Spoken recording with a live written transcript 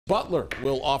Butler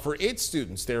will offer its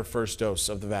students their first dose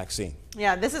of the vaccine.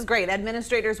 Yeah, this is great.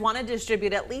 Administrators want to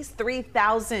distribute at least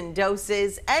 3,000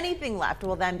 doses. Anything left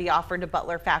will then be offered to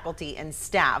Butler faculty and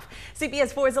staff.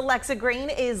 CBS 4's Alexa Green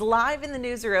is live in the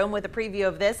newsroom with a preview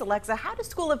of this. Alexa, how do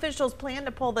school officials plan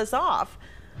to pull this off?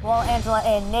 Well, Angela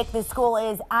and Nick, the school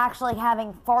is actually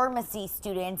having pharmacy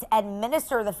students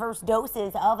administer the first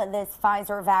doses of this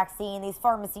Pfizer vaccine. These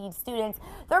pharmacy students,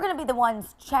 they're going to be the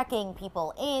ones checking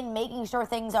people in, making sure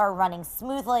things are running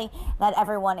smoothly, that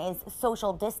everyone is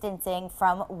social distancing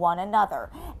from one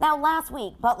another. Now, last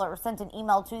week, Butler sent an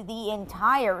email to the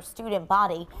entire student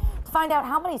body to find out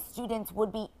how many students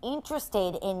would be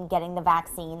interested in getting the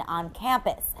vaccine on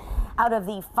campus. Out of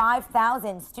the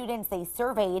 5,000 students they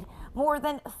surveyed, more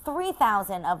than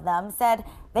 3,000 of them said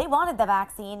they wanted the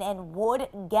vaccine and would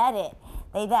get it.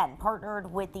 They then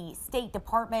partnered with the State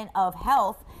Department of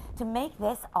Health to make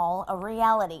this all a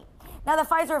reality. Now, the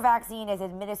Pfizer vaccine is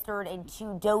administered in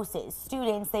 2 doses.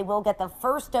 Students, they will get the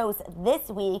first dose this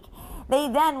week. They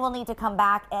then will need to come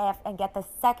back and get the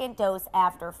second dose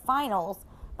after finals,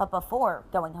 but before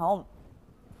going home.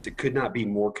 It could not be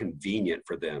more convenient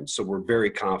for them. So we're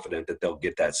very confident that they'll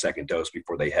get that second dose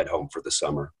before they head home for the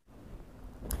summer.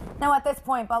 Now, at this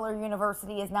point, Butler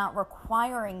University is not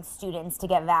requiring students to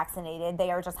get vaccinated. They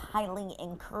are just highly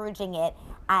encouraging it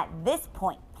at this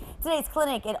point. Today's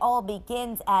clinic, it all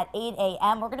begins at 8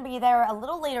 a.m. We're going to be there a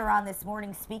little later on this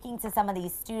morning speaking to some of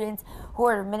these students who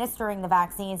are administering the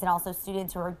vaccines and also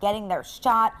students who are getting their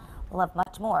shot. We'll have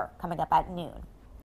much more coming up at noon.